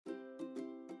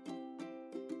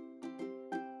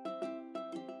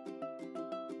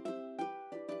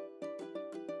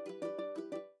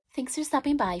Thanks for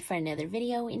stopping by for another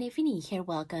video, and if you're new here,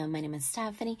 welcome. My name is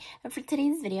Stephany, and for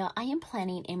today's video, I am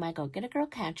planning in my Go Get a Girl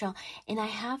catch-all, and I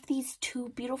have these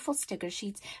two beautiful sticker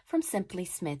sheets from Simply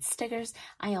Smith Stickers.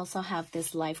 I also have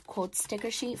this life quote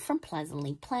sticker sheet from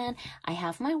Pleasantly Planned. I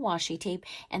have my washi tape,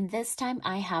 and this time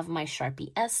I have my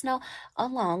Sharpie S-Note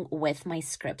along with my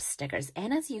script stickers.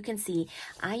 And as you can see,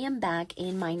 I am back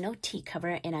in my Notiq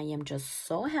cover, and I am just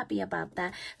so happy about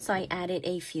that. So I added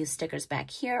a few stickers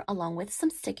back here along with some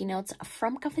sticky notes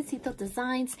from Cafecito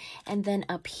Designs, and then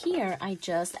up here I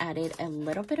just added a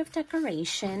little bit of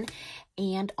decoration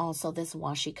and also this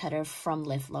washi cutter from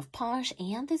Live Love Posh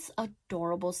and this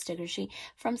adorable sticker sheet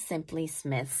from Simply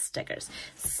Smith Stickers.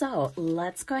 So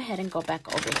let's go ahead and go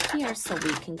back over here so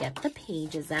we can get the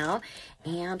pages out,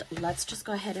 and let's just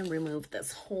go ahead and remove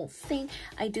this whole thing.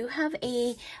 I do have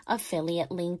a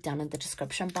affiliate link down in the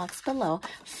description box below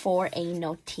for a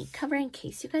Notiq cover in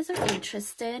case you guys are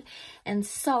interested. And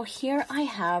so here I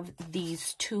have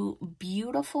these two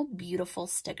beautiful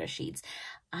sticker sheets.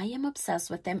 I am obsessed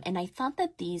with them, and I thought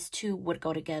that these two would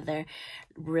go together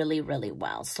really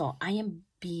well. So I am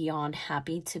beyond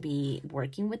happy to be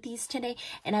working with these today,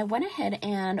 and I went ahead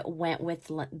and went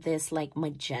with this like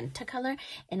magenta color,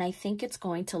 and I think it's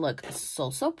going to look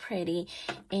so pretty.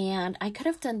 And I could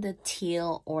have done the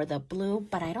teal or the blue,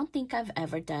 but I don't think I've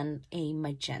ever done a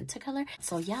magenta color.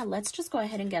 So yeah, let's just go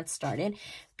ahead and get started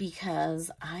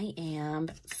because I am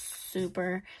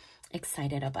super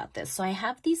excited about this. So I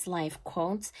have these life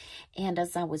quotes, and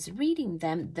as I was reading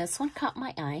them, this one caught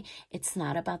my eye. It's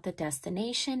not about the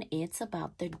destination, it's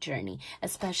about the journey,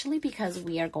 especially because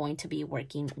we are going to be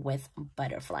working with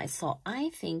butterflies. So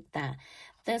I think that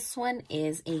this one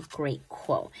is a great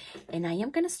quote, and I am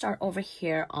going to start over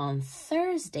here on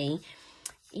Thursday,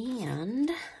 and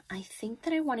I think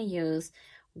that I want to use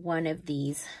one of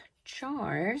these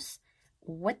jars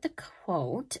with the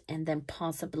quote and then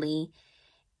possibly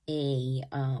a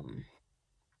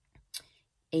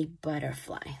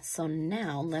butterfly. So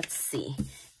now let's see,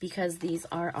 because these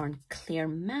are on clear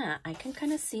matte, I can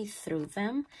kind of see through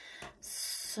them.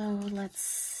 So let's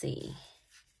see,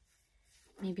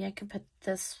 maybe I could put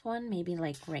this one maybe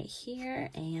like right here,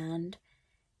 and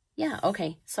yeah,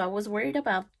 okay. So I was worried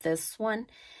about this one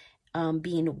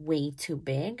being way too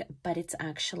big, but it's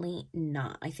actually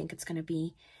not. I think it's gonna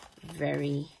be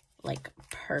very like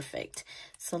perfect.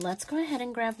 So let's go ahead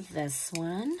and grab this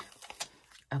one.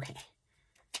 Okay,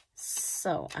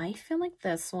 so I feel like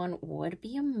this one would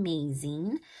be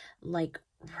amazing, like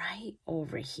right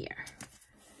over here.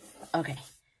 Okay,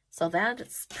 so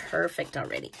that's perfect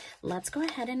already. Let's go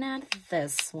ahead and add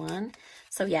this one.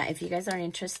 So yeah, if you guys are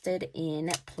interested in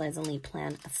Pleasantly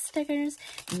Planned stickers,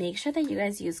 make sure that you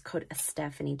guys use code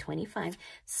Stephany25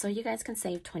 so you guys can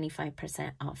save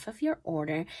 25% off of your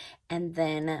order. And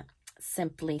then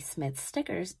Simply Smith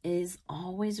Stickers is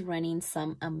always running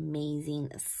some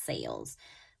amazing sales.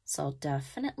 So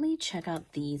definitely check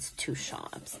out these two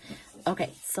shops.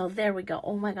 Okay, so there we go.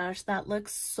 Oh my gosh, that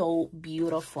looks so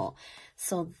beautiful.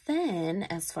 So then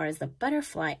as far as the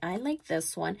butterfly, I like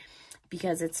this one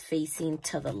because it's facing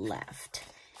to the left.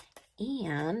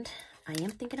 And I am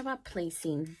thinking about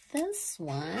placing this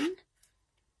one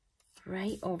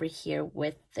right over here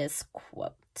with this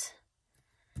quote.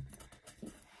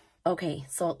 Okay,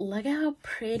 so look at how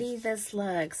pretty this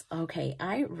looks. Okay,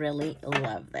 I really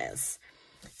love this.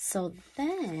 So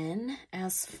then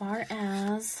as far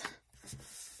as,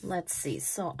 let's see,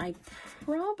 so I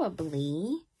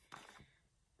probably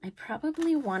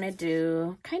want to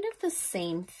do kind of the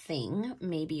same thing,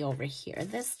 maybe over here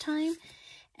this time.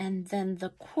 And then the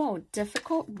quote,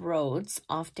 difficult roads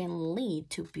often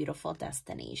lead to beautiful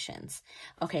destinations.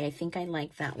 Okay, I think I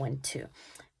like that one too.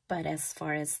 But as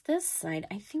far as this side,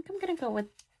 I think I'm going to go with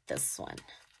this one.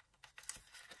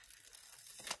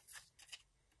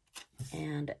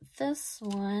 And this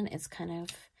one is kind of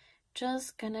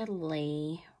just going to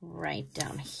lay right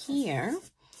down here.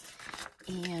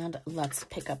 And let's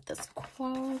pick up this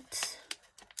quote.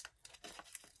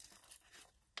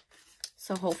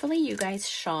 So hopefully you guys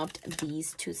shopped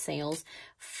these two sales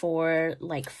for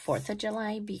like 4th of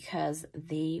July because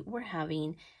they were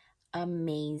having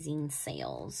amazing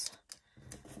sales.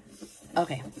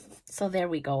 Okay, so there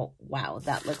we go. Wow,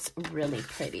 that looks really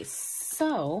pretty.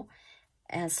 So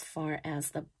as far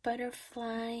as the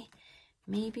butterfly,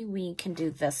 maybe we can do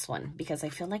this one because I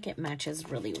feel like it matches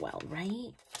really well,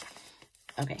 right?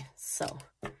 Okay, so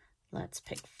let's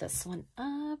pick this one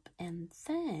up and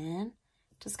then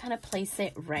just kind of place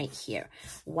it right here.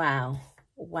 Wow,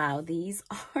 these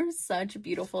are such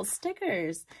beautiful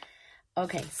stickers.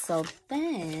 Okay, so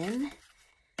then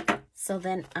So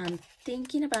then I'm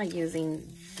thinking about using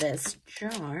this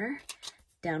jar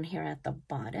down here at the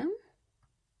bottom.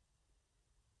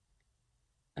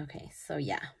 Okay, so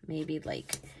yeah, maybe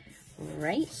like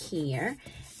right here.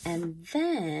 And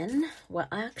then, well,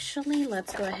 actually,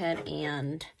 let's go ahead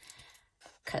and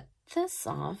cut this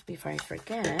off before I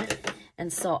forget.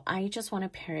 And so I just want to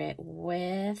pair it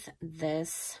with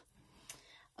this,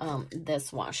 this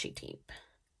washi tape.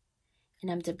 And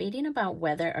I'm debating about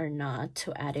whether or not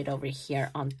to add it over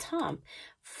here on top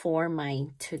for my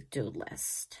to-do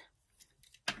list.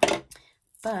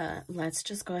 But let's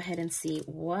just go ahead and see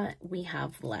what we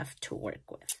have left to work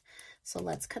with. So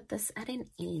let's cut this at an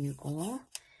angle,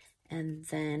 and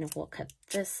then we'll cut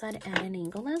this side at an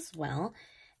angle as well,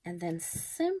 and then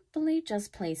simply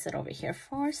just place it over here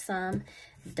for some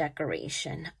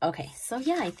decoration. Okay, so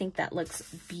yeah, I think that looks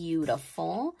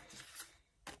beautiful.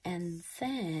 And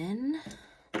then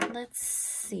let's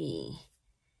see.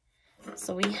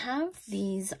 So we have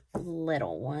these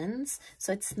little ones,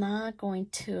 so it's not going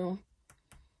to,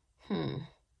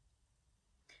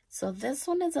 so this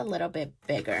one is a little bit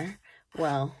bigger,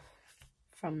 well,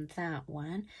 from that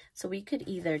one. So we could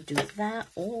either do that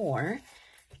or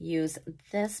use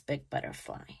this big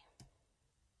butterfly.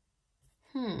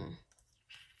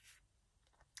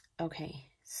 Okay,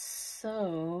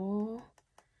 so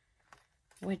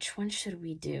which one should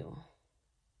we do?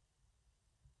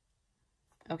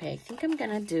 Okay, I think I'm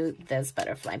gonna do this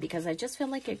butterfly because I just feel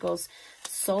like it goes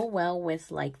so well with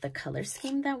like the color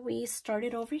scheme that we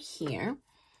started over here.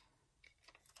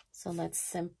 So let's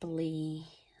simply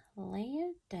lay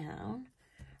it down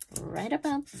right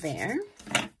about there.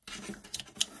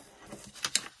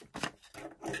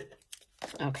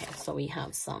 Okay, so we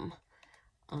have some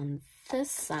on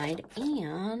this side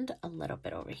and a little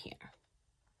bit over here.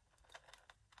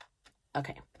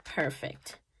 Okay,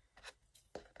 perfect.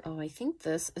 Oh, I think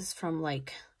this is from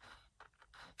like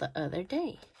the other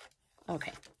day.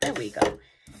 Okay, there we go.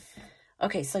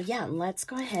 Okay, so yeah, let's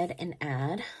go ahead and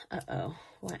add,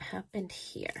 what happened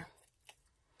here?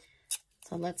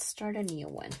 So let's start a new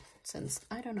one since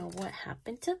I don't know what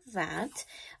happened to that.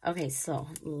 Okay, so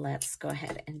let's go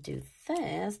ahead and do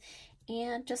this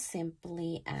and just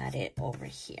simply add it over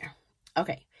here.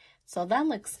 Okay, so that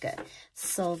looks good.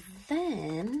 So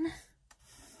then,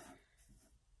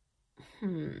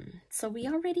 so we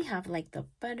already have like the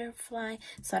butterfly.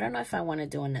 So I don't know if I want to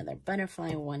do another butterfly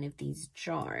in one of these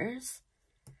jars.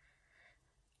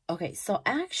 Okay, so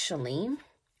actually,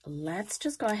 let's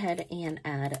just go ahead and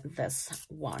add this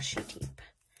washi tape.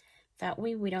 That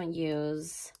way we don't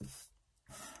use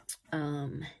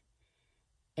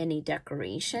any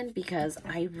decoration because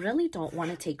I really don't want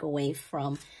to take away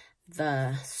from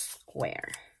the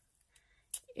square.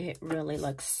 It really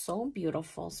looks so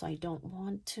beautiful, so I don't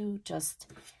want to just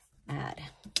add.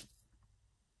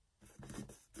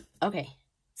 Okay,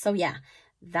 so yeah,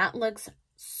 that looks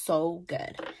so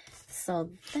good.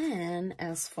 So then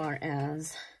as far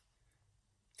as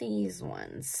these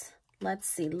ones, let's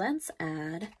see, let's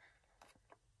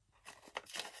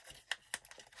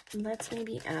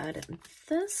maybe add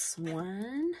this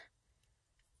one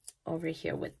over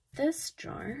here with this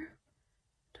jar.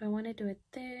 Do I want to do it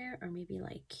there or maybe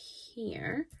like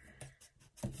here?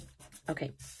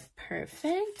 Okay,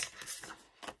 perfect.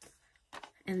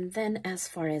 And then as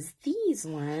far as these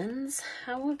ones,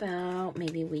 how about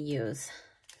maybe we use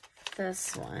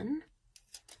this one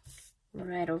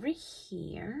right over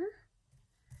here.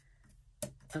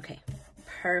 Okay,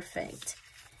 perfect.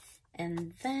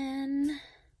 And then,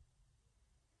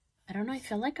 I don't know, I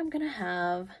feel like I'm gonna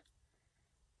have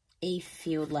a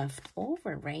few left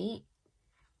over, right?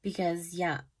 Because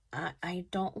yeah, I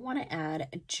don't want to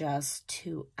add just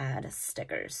to add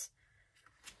stickers.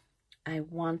 I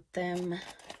want them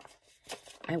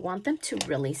to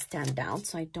really stand out,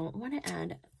 so I don't want to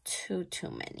add too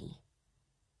many.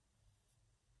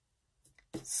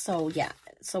 So yeah,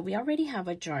 so we already have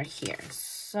a jar here.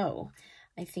 So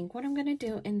I think what I'm gonna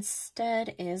do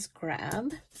instead is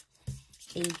grab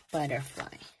a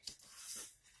butterfly.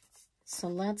 So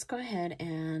let's go ahead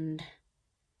and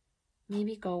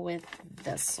maybe go with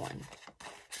this one.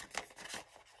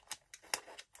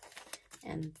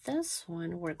 And this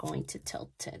one, we're going to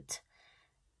tilt it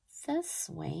this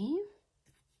way.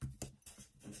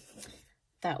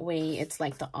 That way it's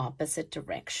like the opposite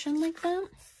direction like that.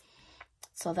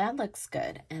 So that looks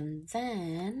good. And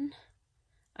then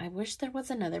I wish there was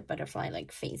another butterfly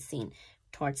like facing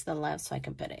towards the left so I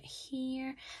can put it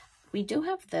here. We do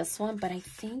have this one, but I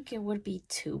think it would be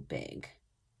too big.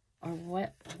 Or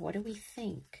what do we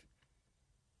think?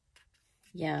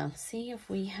 Yeah, see if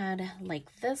we had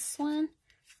like this one,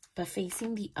 but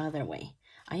facing the other way.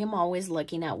 I am always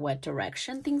looking at what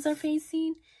direction things are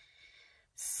facing.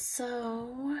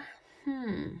 So,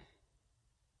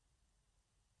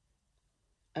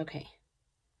 okay.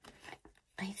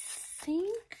 I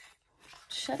think,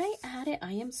 should I add it?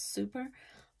 I am super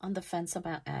on the fence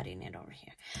about adding it over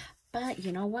here. But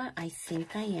you know what? I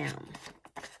think I am.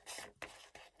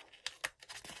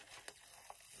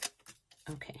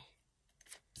 Okay.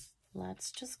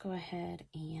 Let's just go ahead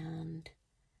and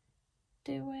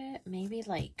do it maybe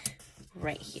like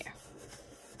right here.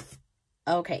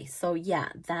 Okay, so yeah,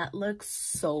 that looks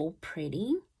so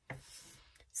pretty.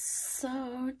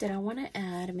 So did I want to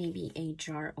add maybe a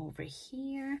jar over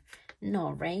here?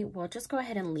 No, right? We'll just go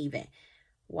ahead and leave it.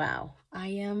 Wow, I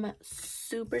am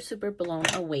super, super blown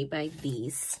away by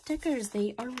these stickers.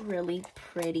 They are really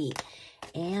pretty.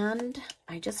 And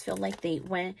I just feel like they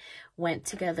went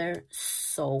together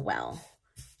so well.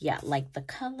 Yeah, like the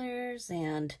colors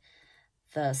and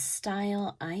the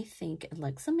style, I think it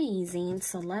looks amazing.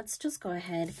 So let's just go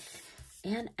ahead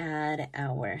and add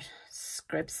our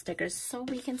script stickers so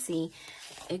we can see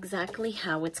exactly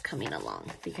how it's coming along.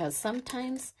 Because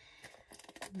sometimes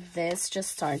this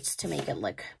just starts to make it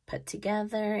look put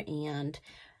together, and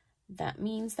that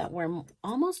means that we're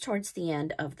almost towards the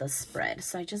end of the spread.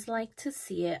 So I just like to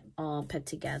see it all put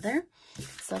together.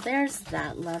 So there's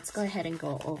that. Let's go ahead and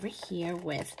go over here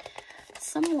with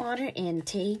some water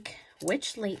intake,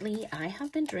 which lately I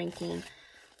have been drinking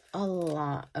a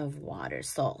lot of water.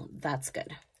 So that's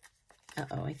good.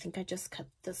 Uh-oh, I think I just cut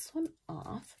this one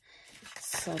off.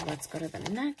 So let's go to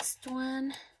the next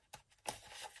one.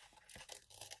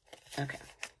 Okay,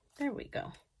 there we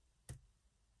go.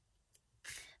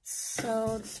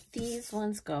 So these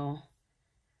ones go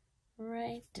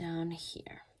right down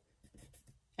here.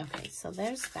 Okay, so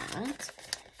there's that.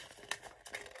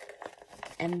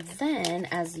 And then,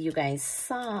 as you guys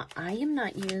saw, I am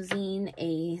not using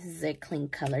a Zit Cling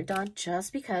color dot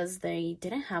just because they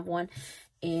didn't have one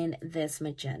in this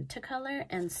magenta color.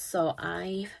 And so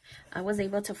I was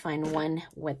able to find one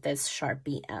with this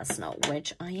Sharpie S note,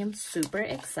 which I am super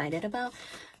excited about,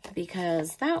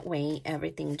 because that way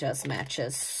everything just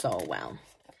matches so well.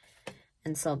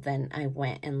 And so then I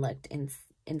went and looked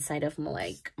inside of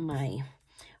like my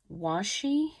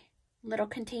washi little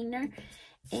container,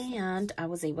 and I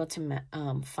was able to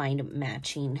find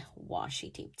matching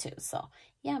washi tape too. So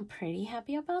yeah, I'm pretty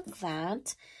happy about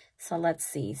that. So let's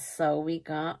see. So we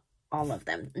got all of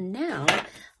them. Now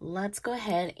let's go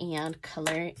ahead and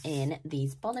color in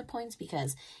these bullet points,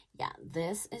 because yeah,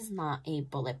 this is not a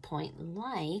bullet point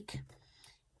like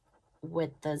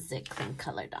with the Zit Cling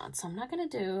color dot. So I'm not gonna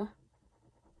do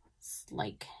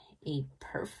like a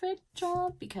perfect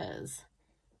job, because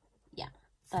yeah,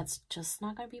 that's just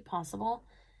not gonna be possible.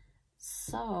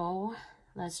 So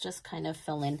let's just kind of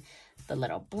fill in the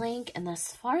little blank. And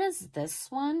as far as this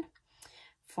one,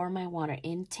 for my water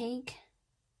intake,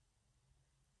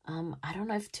 I don't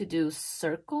know if to do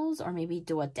circles or maybe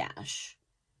do a dash.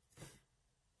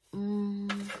 I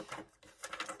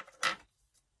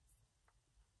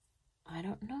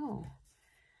don't know.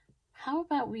 How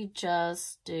about we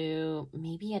just do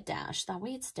maybe a dash? That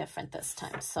way it's different this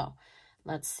time. So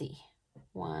let's see.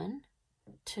 1,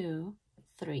 2,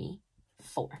 3,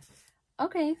 4.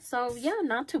 Okay, so yeah,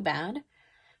 not too bad.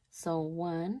 So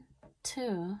 1,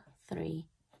 2, 3,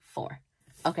 4.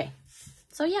 Okay,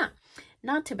 so yeah,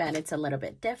 not too bad. It's a little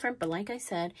bit different, but like I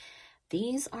said,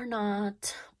 these are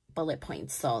not bullet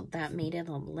points, so that made it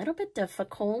a little bit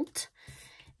difficult.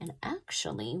 And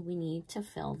actually, we need to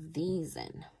fill these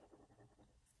in.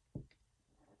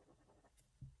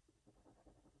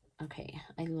 Okay,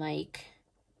 I like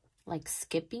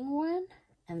skipping one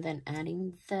and then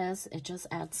adding this. It just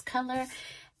adds color,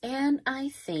 and I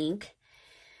think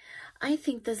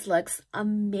this looks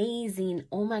amazing.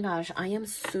 Oh my gosh, I am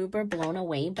super blown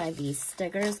away by these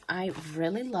stickers. I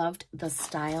really loved the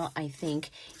style. I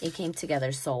think it came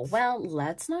together so well.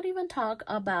 Let's not even talk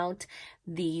about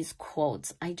these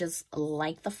quotes. I just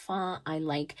like the font. I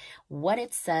like what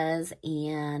it says,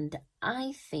 and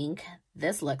I think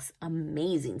this looks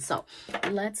amazing. So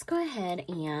let's go ahead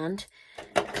and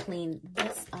clean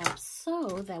this up so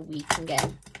that we can get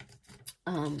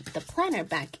the planner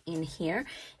back in here,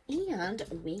 and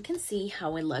we can see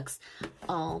how it looks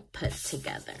all put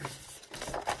together.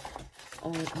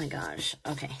 Oh my gosh.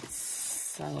 Okay,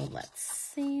 so let's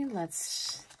see.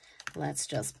 Let's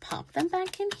just pop them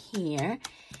back in here.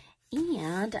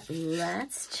 And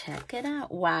let's check it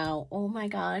out. Wow, oh my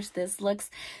gosh, this looks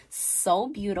so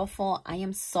beautiful. I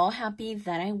am so happy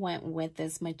that I went with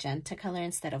this magenta color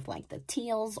instead of like the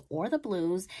teals or the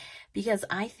blues, because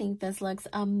I think this looks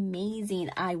amazing.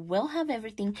 I will have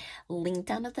everything linked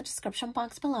down in the description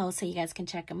box below so you guys can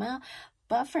check them out.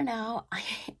 But for now,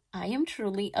 I am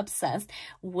truly obsessed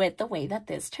with the way that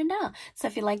this turned out. So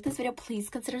if you like this video, please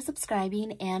consider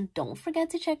subscribing. And don't forget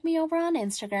to check me over on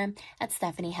Instagram at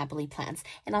stephanyhappilyplans.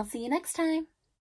 And I'll see you next time.